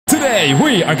Today,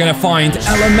 we are gonna find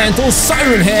Elemental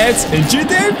Siren Heads in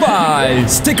GTA 5.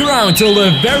 Stick around till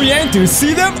the very end to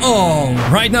see them all.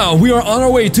 Right now, we are on our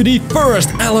way to the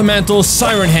first Elemental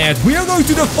Siren Head. We are going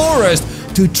to the forest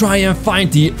to try and find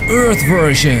the Earth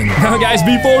version. Now guys,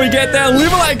 before we get there,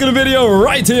 leave a like on the video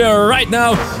right here, right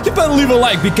now. You better leave a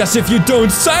like, because if you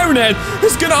don't, Siren Head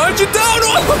is gonna hunt you down.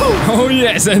 Oh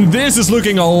yes, and this is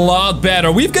looking a lot better.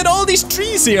 We've got all these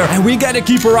trees here, and we gotta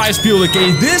keep our eyes peeled,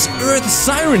 okay? This Earth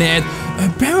Siren Head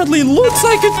apparently looks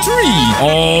like a tree.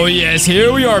 Oh yes,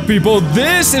 here we are, people.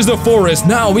 This is the forest.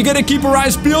 Now we gotta keep our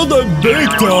eyes peeled a big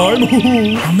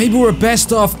time. Maybe we're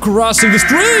best off crossing the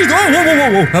street.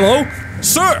 Oh, whoa. Hello?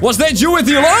 Sir, was that you with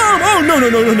the alarm?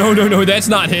 Oh, no, that's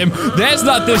not him. That's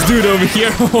not this dude over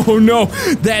here. Oh, no,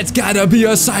 that's gotta be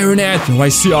a Siren Head. Oh, I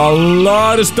see a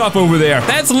lot of stuff over there.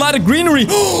 That's a lot of greenery.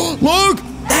 Look,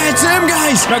 that's him,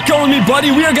 guys. Now come with me, buddy.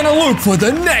 We are gonna look for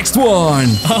the next one.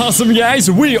 Awesome,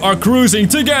 guys. We are cruising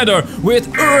together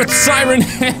with Earth Siren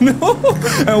Head.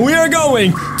 And we are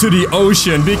going to the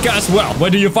ocean because, well,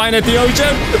 what do you find at the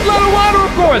ocean? A lot of water,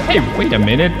 of course. Hey, wait a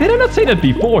minute. Did I not say that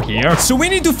before here? So we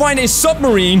need to find a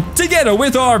submarine together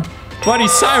with our buddy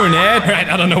Siren Head. Right,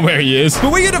 I don't know where he is.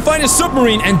 But we gotta find a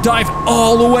submarine and dive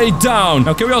all the way down.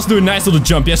 Now, can we also do a nice little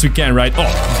jump? Yes, we can, right?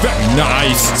 Oh, very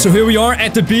nice. So here we are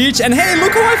at the beach. And hey,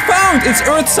 look who I found. It's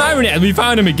Earth Siren Head. We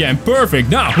found him again. Perfect.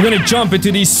 Now, we're gonna jump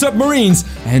into these submarines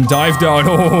and dive down.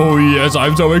 Oh, yes,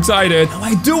 I'm so excited. Now,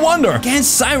 I do wonder, can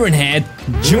Siren Head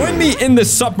join me in the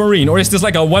submarine? Or is this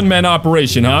like a one-man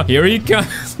operation, huh? Here he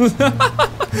comes.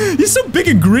 He's so big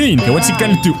and green. Okay, what's he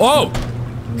gonna do? Oh!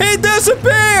 He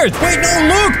disappeared! Wait, no,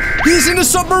 look! He's in the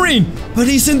submarine, but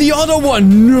he's in the other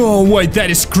one. No, wait, that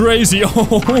is crazy.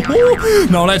 Oh,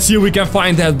 now let's see if we can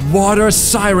find that water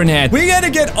Siren Head. We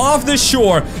gotta get off the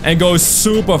shore and go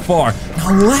super far.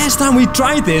 Now, last time we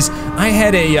tried this, I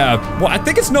had a, well, I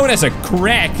think it's known as a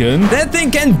Kraken. That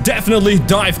thing can definitely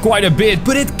dive quite a bit,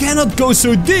 but it cannot go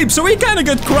so deep, so we kind of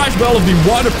got crushed by all of the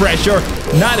water pressure.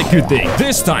 Not a good thing.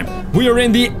 This time, we are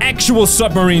in the actual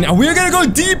submarine, and we're gonna go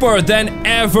deeper than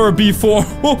ever before.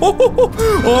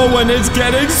 Oh, and it's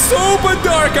getting super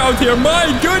dark out here,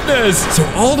 my goodness. So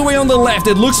all the way on the left,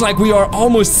 it looks like we are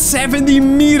almost 70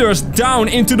 meters down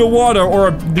into the water,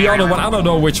 or the other one, I don't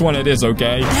know which one it is,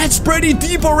 okay? That's pretty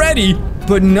deep already.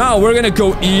 But now we're gonna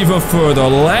go even further.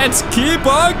 Let's keep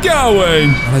on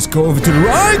going. Let's go over to the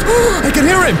right. I can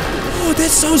hear him. Oh, that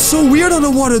sounds so weird on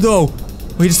the water, though.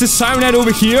 Wait, is this Siren Head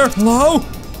over here? Hello?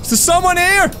 Is there someone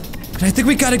here? But I think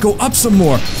we gotta go up some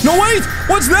more. No, wait!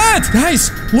 What's that?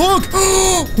 Guys, look!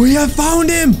 We have found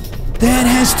him! That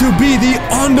has to be the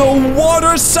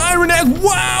underwater Siren Head.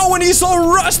 Wow, and he's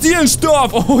all rusty and stuff.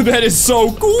 Oh, that is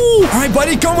so cool. All right,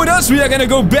 buddy, come with us. We are gonna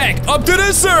go back up to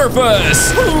the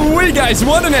surface. Wait, guys,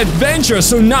 what an adventure.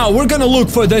 So now we're gonna look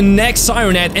for the next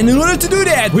Siren Head. And in order to do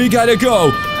that, we gotta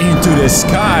go into the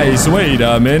skies. Wait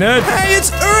a minute. Hey,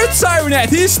 it's Earth Siren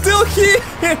Head. He's still here.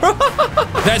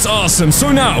 That's awesome.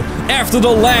 So now, after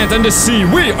the land and the sea,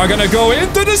 we are gonna go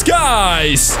into the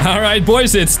skies. All right,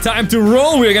 boys, it's time to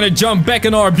roll. We're gonna jump back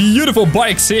in our beautiful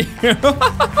bikes here.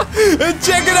 And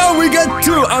check it out, we got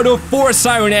 2 out of 4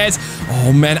 Siren Heads.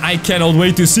 Oh man, I cannot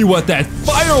wait to see what that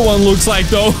fire one looks like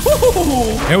though.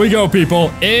 Here we go, people,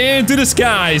 into the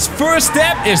skies. First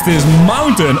step is this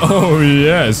mountain. Oh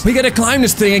yes, we gotta climb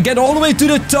this thing and get all the way to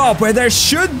the top, where there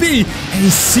should be a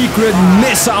secret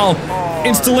missile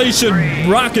installation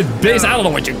rocket base. I don't know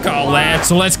what you call that.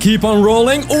 So let's keep on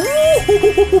rolling.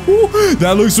 Ooh,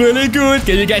 that looks really good.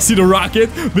 Can you guys see the rocket?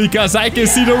 Because I can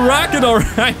see the rocket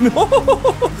alright.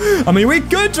 I mean, we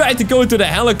could try to go to the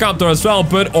helicopter as well,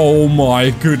 but oh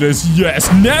my goodness,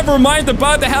 yes. Never mind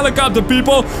about the helicopter,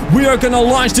 people. We are gonna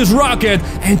launch this rocket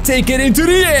and take it into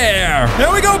the air.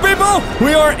 Here we go, people.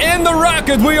 We are in the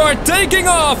rocket. We are taking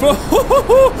off.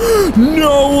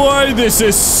 No way. This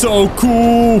is so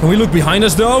cool. Can we look behind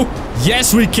us, though?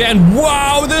 Yes, we can.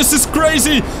 Wow, this is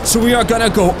crazy. So we are gonna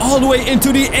go all the way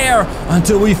into the air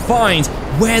until we find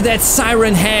where that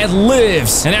Siren Head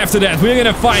lives. And after that, we're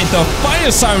gonna find the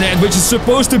fire Siren Head, which is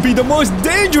supposed to be the most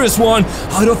dangerous one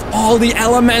out of all the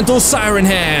Elemental Siren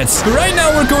Heads. Right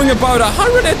now, we're going about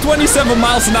 127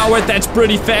 miles an hour. That's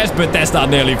pretty fast, but that's not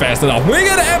nearly fast enough. We're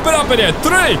gonna amp it up in here.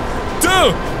 3,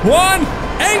 2, 1,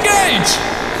 engage!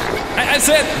 I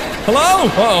said, hello?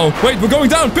 Uh-oh. Wait, we're going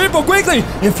down. People, quickly.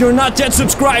 If you're not yet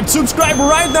subscribed, subscribe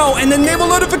right now and enable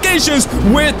notifications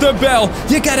with the bell.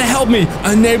 You gotta help me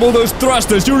enable those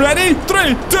thrusters. You ready?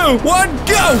 3, 2, 1,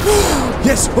 go!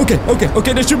 Yes, okay,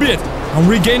 that should be it. I'm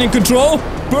regaining control.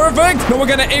 Perfect. Now we're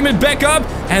gonna aim it back up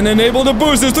and enable the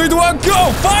boosters. 3, 2, 1,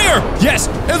 go! Fire! Yes,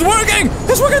 it's working!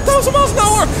 It's working 1,000 miles an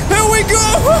hour! Here we go!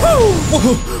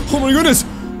 Whoa. Oh my goodness!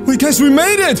 Wait, guys, we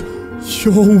made it!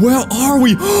 Yo, where are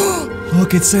we?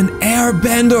 Look, it's an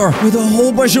airbender with a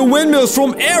whole bunch of windmills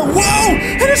from air. Whoa!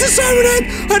 And there's a Siren Head!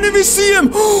 I didn't even see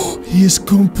him! He is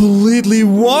completely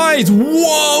white!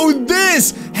 Whoa!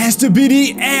 This has to be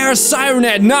the air Siren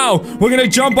Head. Now, we're gonna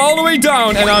jump all the way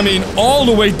down. And I mean all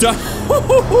the way down.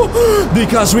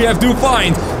 Because we have to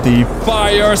find the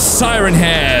fire Siren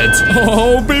Head.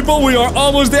 Oh, people, we are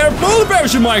almost there. Pull the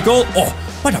parachute, Michael. Oh.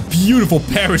 What a beautiful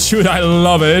parachute, I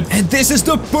love it. And this is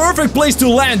the perfect place to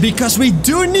land because we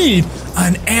do need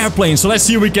an airplane. So let's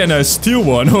see if we can steal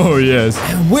one. Oh, yes.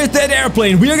 And with that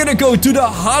airplane, we are gonna go to the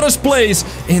hottest place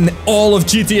in all of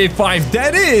GTA 5.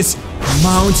 That is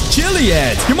Mount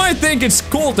Chiliad. You might think it's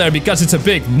cold there because it's a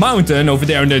big mountain over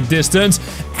there in the distance.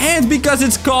 And because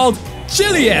it's called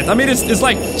Chiliad. I mean, it's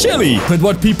like chili. But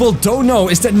what people don't know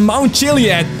is that Mount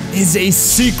Chiliad is a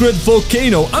secret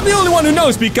volcano. I'm the only one who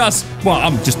knows because, well,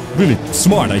 I'm just really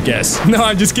smart, I guess. No,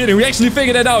 I'm just kidding. We actually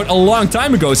figured it out a long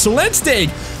time ago. So let's take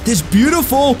this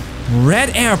beautiful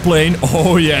red airplane,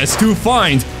 oh yes, to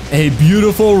find a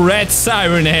beautiful red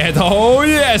Siren Head. Oh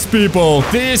yes, people.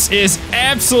 This is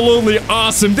absolutely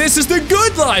awesome. This is the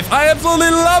good life. I absolutely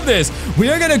love this. We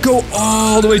are gonna go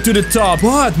all the way to the top,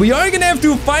 but we are gonna have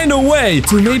to find a way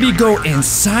to maybe go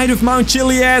inside of Mount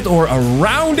Chiliad or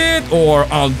around it or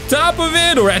on top of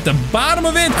it or at the bottom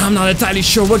of it. I'm not entirely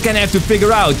sure. We're gonna have to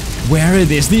figure out where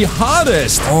it is the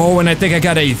hottest. Oh, and I think I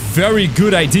got a very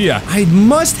good idea. I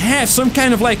must have some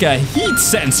kind of like a heat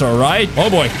sensor, right? Oh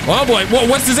boy. Oh boy. Whoa,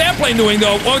 what's this airplane doing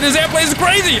though? Oh, this airplane is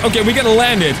crazy. Okay, we gotta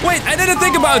land it. Wait, I didn't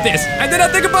think about this. I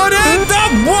didn't think about it.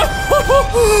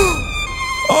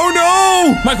 Oh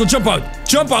no! Michael, jump out.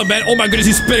 Jump out, man. Oh my goodness,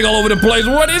 he's spinning all over the place.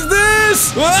 What is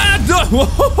this?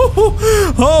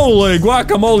 Holy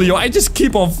guacamole. I just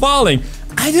keep on falling.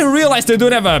 I didn't realize they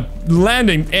don't have a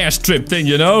landing airstrip thing,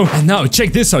 you know? And now,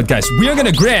 check this out, guys. We are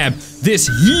gonna grab this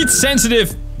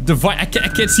heat-sensitive device. I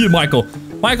can't see it, Michael.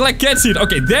 Michael, I can't see it.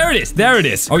 Okay, there it is. There it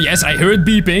is. Oh, yes, I heard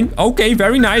beeping. Okay,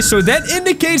 very nice. So that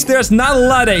indicates there's not a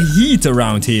lot of heat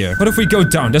around here. What if we go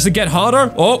down? Does it get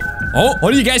hotter? Oh,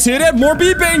 do you guys hear that? More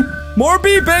beeping. More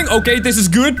beeping. Okay, this is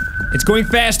good. It's going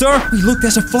faster. Wait, look,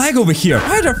 there's a flag over here.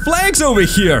 Why are there flags over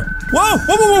here? Whoa,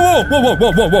 whoa, whoa, whoa, whoa, whoa,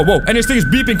 whoa, whoa, whoa, whoa. And this thing is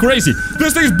beeping crazy.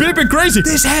 This thing is beeping crazy.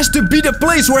 This has to be the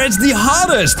place where it's the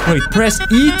hottest. Wait, press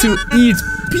E to eat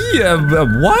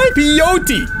what?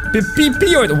 Peyote.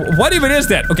 Peyote. What even is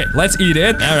that? Okay, let's eat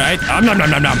it. All right. Nom, nom,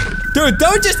 nom, nom. Dude,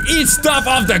 don't just eat stuff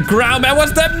off the ground, man.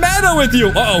 What's the matter with you?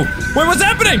 Uh-oh. Wait, what's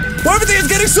happening? Everything is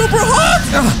getting super hot.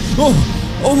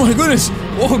 Oh my goodness.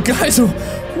 Oh, guys.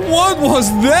 What was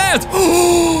that?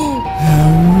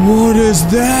 What is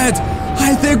that?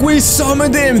 I think we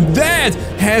summoned him. That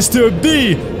has to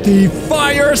be the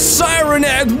fire Siren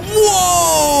Head.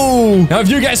 Whoa! Now, if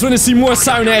you guys want to see more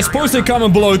Siren Heads, post a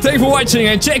comment below. Thanks for watching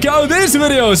and check out these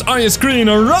videos on your screen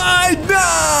right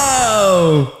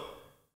now.